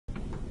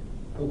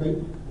Okay.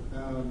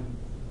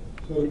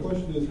 So the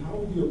question is, how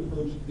would you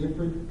approach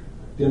different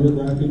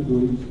demographic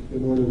groups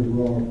in order to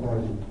grow our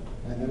party?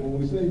 And when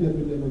we say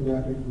different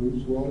demographic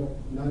groups, we're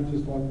not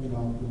just talking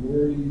about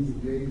minorities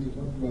and gays, we're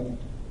talking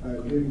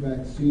about getting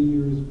back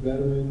seniors,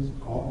 veterans,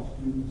 college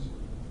students.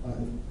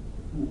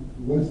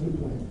 What's the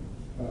plan?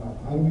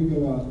 How do we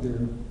go out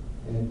there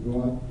and go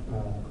out,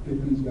 get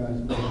these guys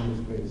in this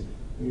space?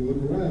 When you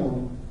look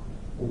around,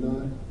 we're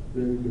not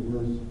very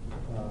diverse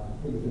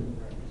from a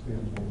demographic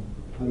standpoint.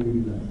 How do we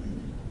do that?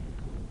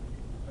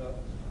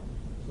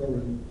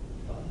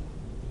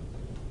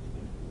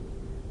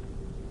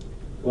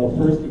 Well,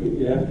 first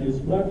you have to use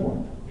the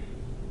platform.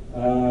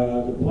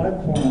 The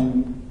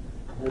platform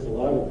has a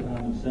lot of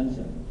common sense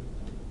in it.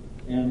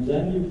 And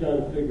then you've got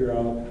to figure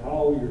out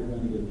how you're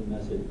going to get the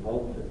message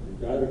out there.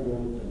 You've got to go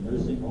to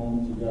nursing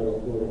homes, you've got to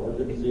go to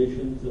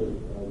organizations of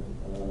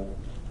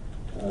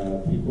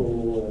people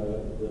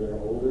that are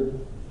older,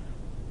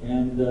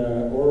 and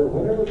or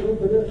whatever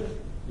group it is.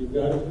 You've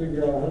got to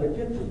figure out how to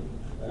get to them.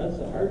 That's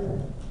the hard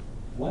part.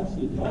 Once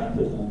you talk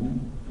to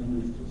them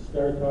and you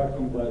start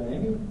talking about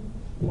any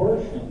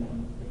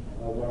portion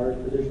of our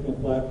traditional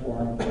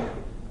platform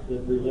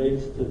that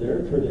relates to their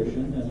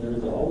tradition, and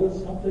there's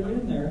always something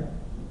in there,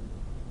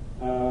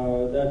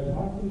 that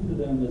talking to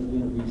them is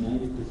going to be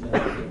 90% of the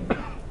game.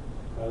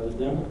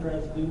 The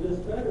Democrats do this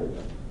better.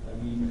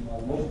 I mean,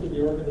 most of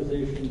the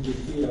organizations you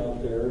see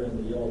out there in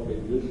the Yellow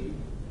Pages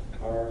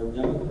are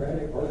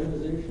Democratic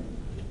organizations.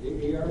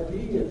 AARP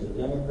is a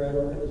Democrat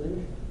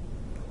organization.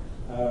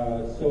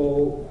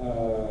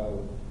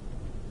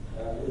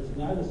 It's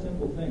not a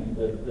simple thing,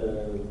 but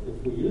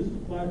if we use the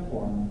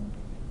platform,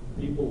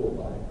 people will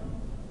buy it.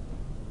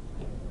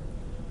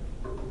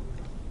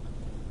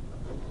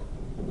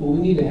 Well, we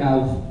need to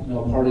have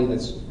a party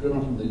that's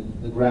driven from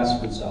the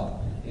grassroots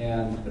up,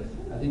 and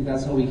I think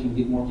that's how we can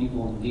get more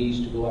people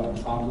engaged to go out and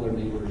talk to their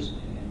neighbors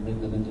and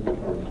bring them into the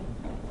party.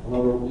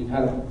 However, we've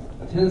had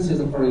a tendency as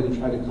a party to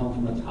try to come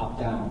from the top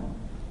down.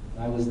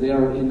 I was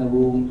there in the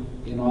room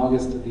in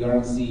August at the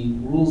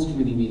RNC Rules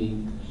Committee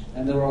meeting,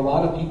 and there were a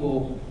lot of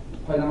people,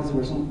 quite honestly,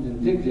 were somewhat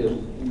vindictive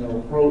in their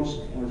approach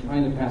and were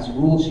trying to pass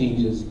rule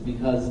changes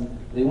because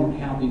they weren't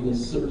happy with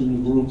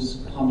certain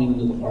groups coming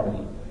into the party.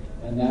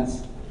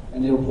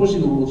 And they were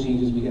pushing the rule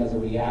changes because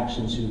of a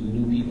reaction to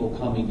new people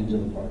coming into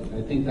the party.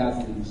 And I think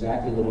that's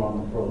exactly the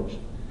wrong approach.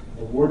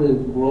 If we're to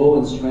grow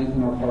and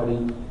strengthen our party,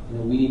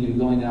 we need to be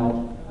going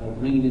out,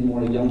 bringing in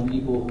more young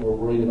people who are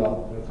worried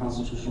about their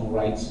constitutional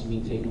rights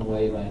being taken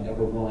away by an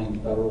ever-growing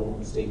federal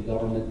and state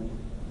government.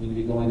 We need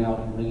to be going out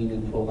and bringing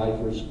in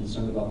pro-lifers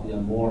concerned about the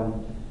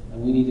unborn.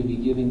 And we need to be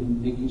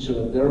making sure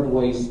that their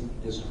voice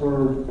is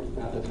heard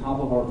at the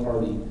top of our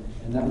party.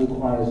 And that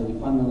requires that we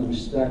fundamentally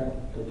respect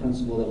the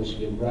principle that we should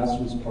be a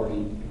grassroots party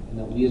and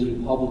that we as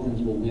Republicans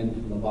will win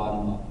from the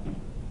bottom up.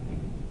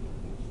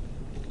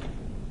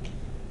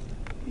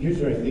 Here's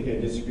where I think I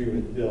disagree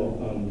with Bill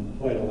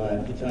quite a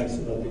lot. He talks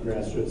about the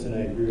grassroots, and I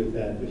agree with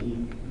that, but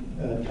he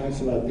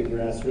talks about the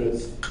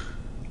grassroots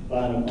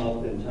bottom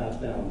up and top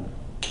down.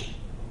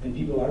 And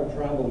people, our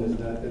problem is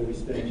not that we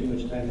spend too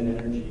much time and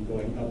energy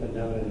going up and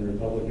down in the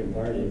Republican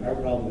Party. Our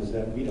problem is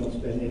that we don't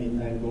spend any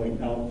time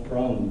going out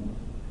from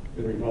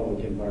the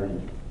Republican Party.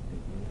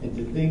 And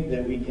to think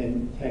that we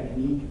can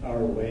technique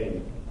our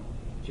way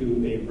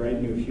to a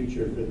bright new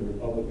future for the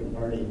Republican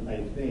Party,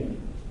 I think,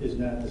 is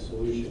not the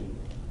solution.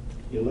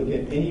 You look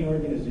at any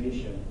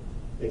organization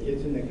that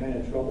gets in the kind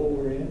of trouble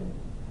we're in,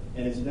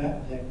 and it's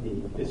not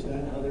technique, it's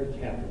not how they're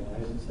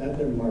capitalized, it's not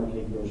their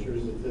marketing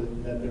brochures, it's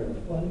that there are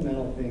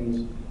fundamental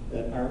things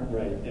that aren't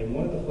right. And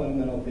one of the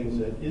fundamental things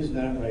that is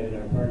not right in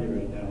our party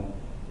right now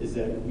is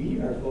that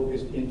we are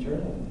focused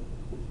internally.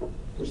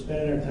 We're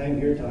spending our time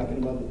here talking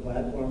about the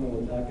platform, and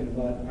we're talking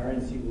about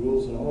RNC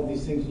rules and all of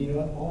these things. You know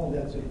what? All of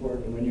that's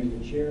important. When you're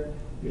the chair,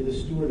 you're the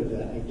steward of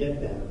that. I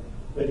get that.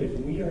 But if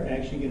we are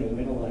actually going to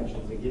win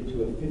elections and get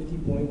to a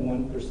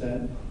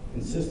 50.1%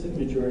 consistent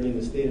majority in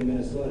the state of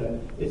Minnesota,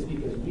 it's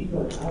because we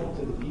go out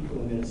to the people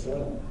of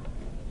Minnesota.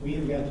 We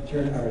have got to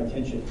turn our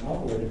attention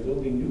outward and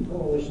building new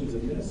coalitions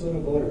of Minnesota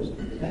voters,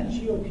 not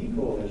GOP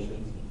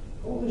coalitions.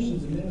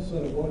 Coalitions of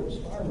Minnesota voters,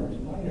 farmers,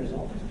 miners,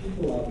 all these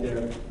people out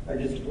there are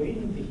just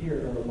waiting to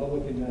hear a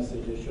Republican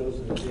message that shows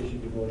them that they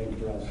should be voting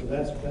for us. So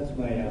that's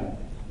my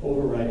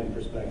overriding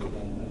perspective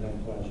on that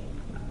question.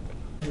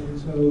 And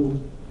so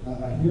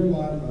I hear a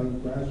lot of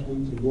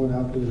grassroots and going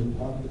out there and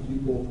talking to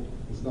people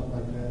and stuff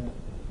like that.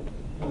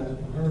 But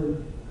I've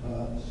heard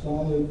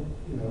solid,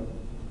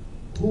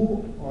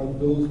 who are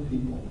those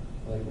people?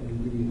 Like,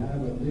 do we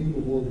have a name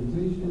of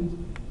organizations,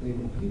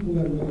 name of people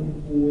that we're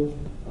looking for,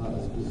 a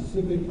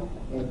specific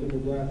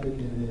demographic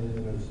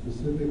and a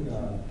specific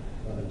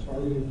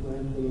targeting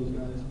plan for those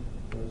guys?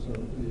 So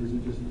is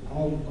it just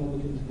all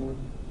Republicans going?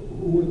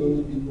 Who are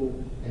those people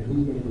and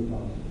who's going to go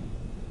talk to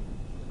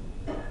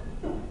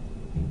them?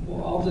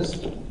 Well, I'll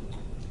just,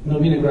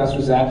 being a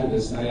grassroots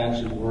activist, I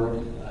actually work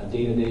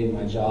day to day in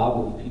my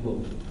job with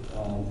people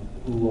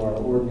who are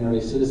ordinary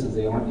citizens.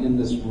 They aren't in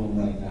this room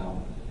right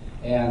now.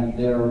 And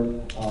they're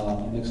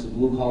a mix of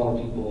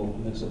blue-collar people,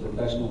 a mix of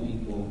professional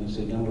people, a mix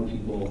of younger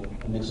people,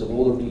 a mix of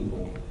older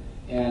people.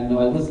 And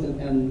I listen,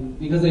 and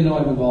because they know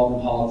I'm involved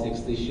in politics,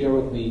 they share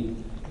with me,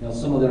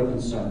 some of their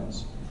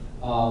concerns.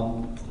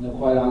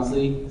 Quite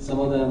honestly, some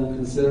of them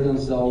consider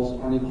themselves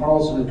Ernie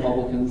Paulsen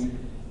Republicans,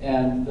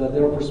 and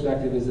their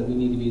perspective is that we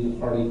need to be the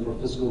party for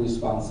fiscal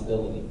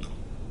responsibility.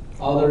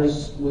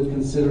 Others would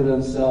consider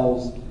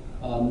themselves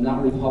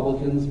not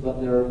Republicans,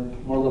 but they're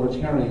more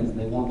libertarians, and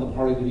they want the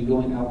party to be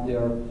going out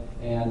there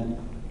and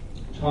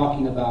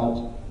talking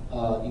about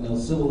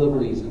civil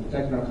liberties and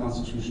protecting our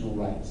constitutional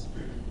rights.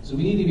 So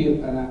we need to be,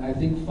 and I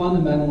think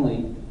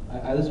fundamentally,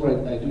 this is where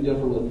I do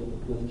differ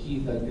with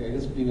Keith, I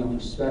guess maybe on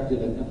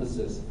perspective and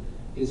emphasis,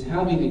 is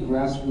having a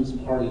grassroots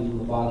party from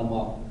the bottom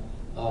up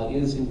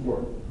is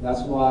important.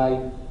 That's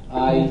why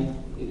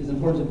it is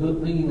important to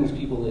bringing those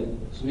people in,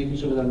 so making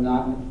sure that they're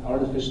not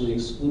artificially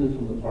excluded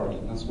from the party.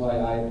 And that's why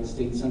at the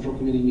State Central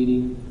Committee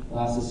meeting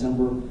last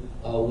December,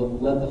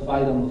 led the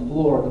fight on the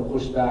floor to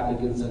push back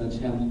against an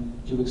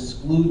attempt to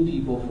exclude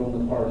people from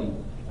the party,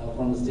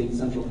 from the State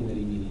Central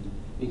Committee meeting,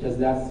 because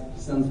that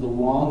sends the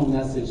wrong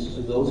message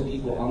to those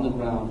people on the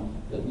ground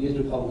that we as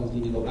Republicans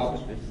need to go out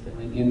and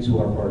bring into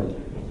our party.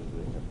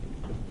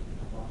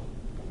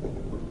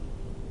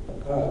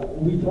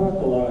 We talked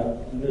a lot,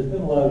 and there's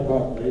been a lot of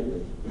talk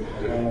lately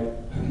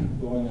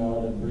about going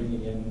out and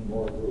bringing in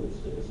more groups.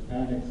 The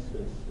Hispanics,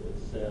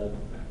 it's said,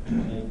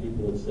 many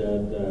people have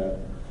said,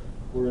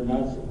 we're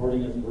not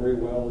supporting us very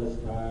well this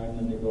time,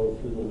 and they go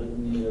through the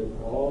litany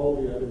of all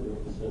the other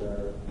groups that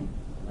are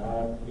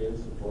not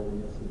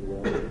supporting us as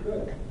well as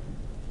good.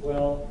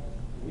 Well,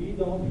 we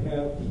don't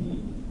have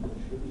teams, we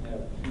shouldn't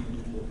have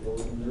teams that go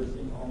to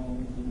nursing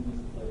homes in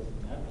this place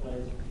and that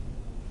place.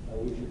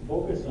 We should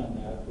focus on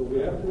that, but we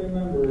have to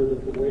remember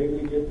that the way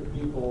we get to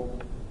people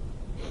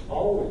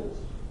always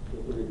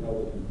with the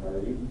Republican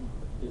Party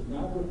is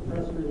not with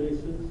press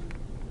releases,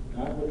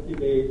 not with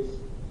debates.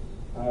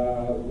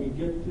 We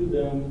get to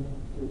them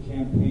through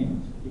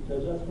campaigns,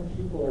 because that's when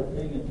people are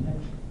paying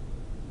attention.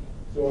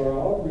 So our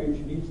outreach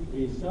needs to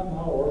be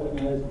somehow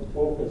organized and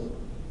focused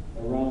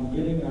around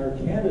getting our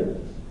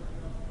candidates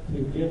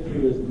to get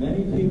to as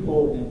many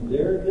people in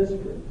their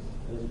districts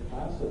as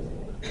possible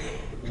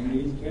in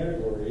these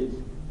categories.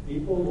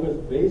 People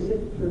with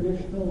basic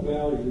traditional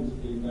values,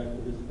 getting back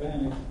to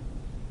Hispanics,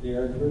 they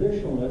are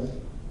traditionalists.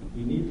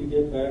 We need to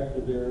get back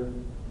to their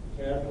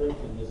Catholic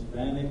and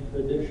Hispanic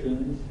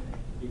traditions,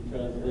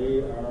 because they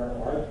are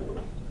our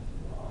traditions.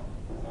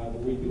 But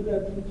we do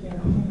that through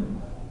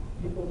campaigns.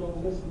 People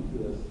don't listen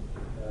to us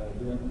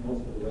during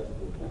most of the rest of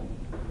the time.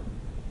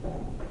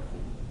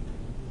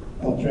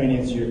 I'll try and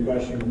answer your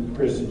question,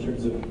 Chris, in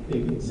terms of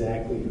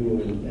exactly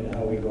who and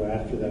how we go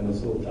after them.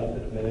 It's a little tough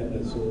at the minute,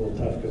 and it's a little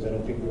tough because I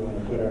don't think we want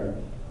to put our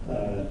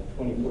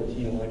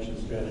 2014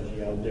 election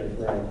strategy out there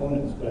for our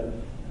opponents. But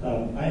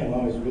I am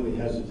always really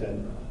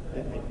hesitant.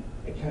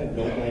 I kind of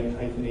don't like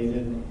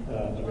hyphenated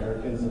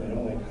Americans, and I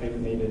don't like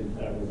hyphenated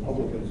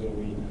Republicans when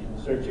we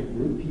start to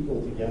group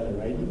people together,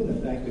 right? Even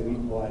the fact that we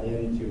bought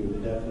into the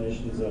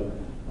definitions of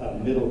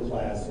middle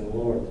class and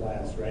lower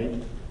class, right?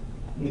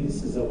 I mean,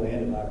 this is a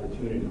land of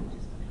opportunity.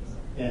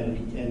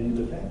 And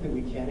the fact that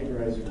we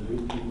categorize and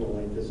group people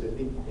like this, I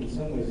think in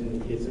some ways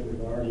indicates that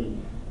we've already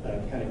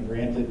kind of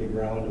granted the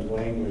ground of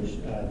language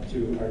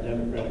to our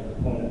Democratic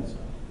opponents.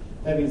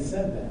 Having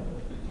said that,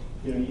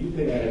 you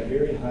could at a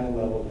very high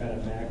level, kind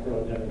of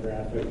macro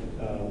demographic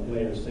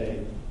layer say,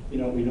 we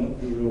don't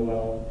do real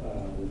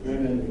well with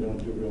women, we don't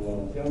do real well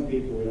with young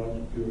people, we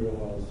don't do real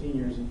well with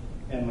seniors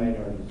and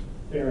minorities.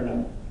 Fair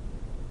enough.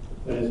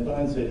 But as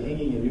Bonn said,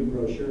 hanging a new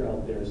brochure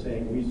out there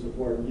saying we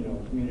support,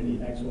 community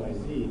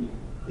XYZ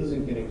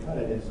isn't going to cut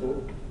it. And so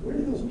where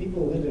do those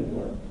people live and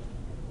work?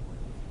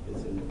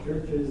 It's in the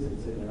churches,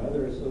 it's in their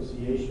other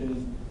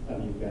associations.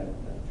 You've got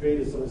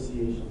trade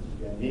associations,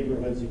 you've got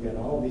neighborhoods, you've got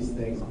all these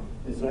things.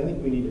 And so I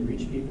think we need to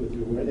reach people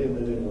through where they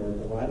live and work.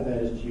 A lot of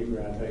that is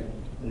geographic.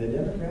 And the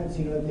Democrats,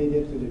 what they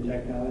did through their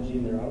technology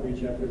and their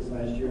outreach efforts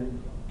last year?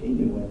 They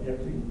knew what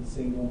every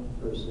single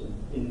person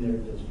in their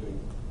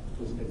district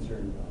was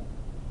concerned about.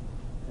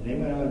 And they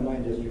went out in my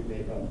district,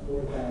 they found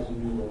 4,000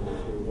 new voters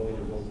who were willing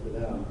to vote for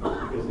them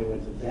because they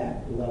went to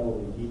that level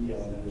of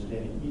detail and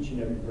understanding each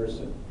and every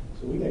person.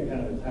 So we got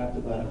kind of a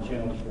top-to-bottom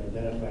challenge for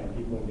identifying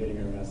people and getting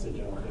our message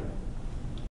out there.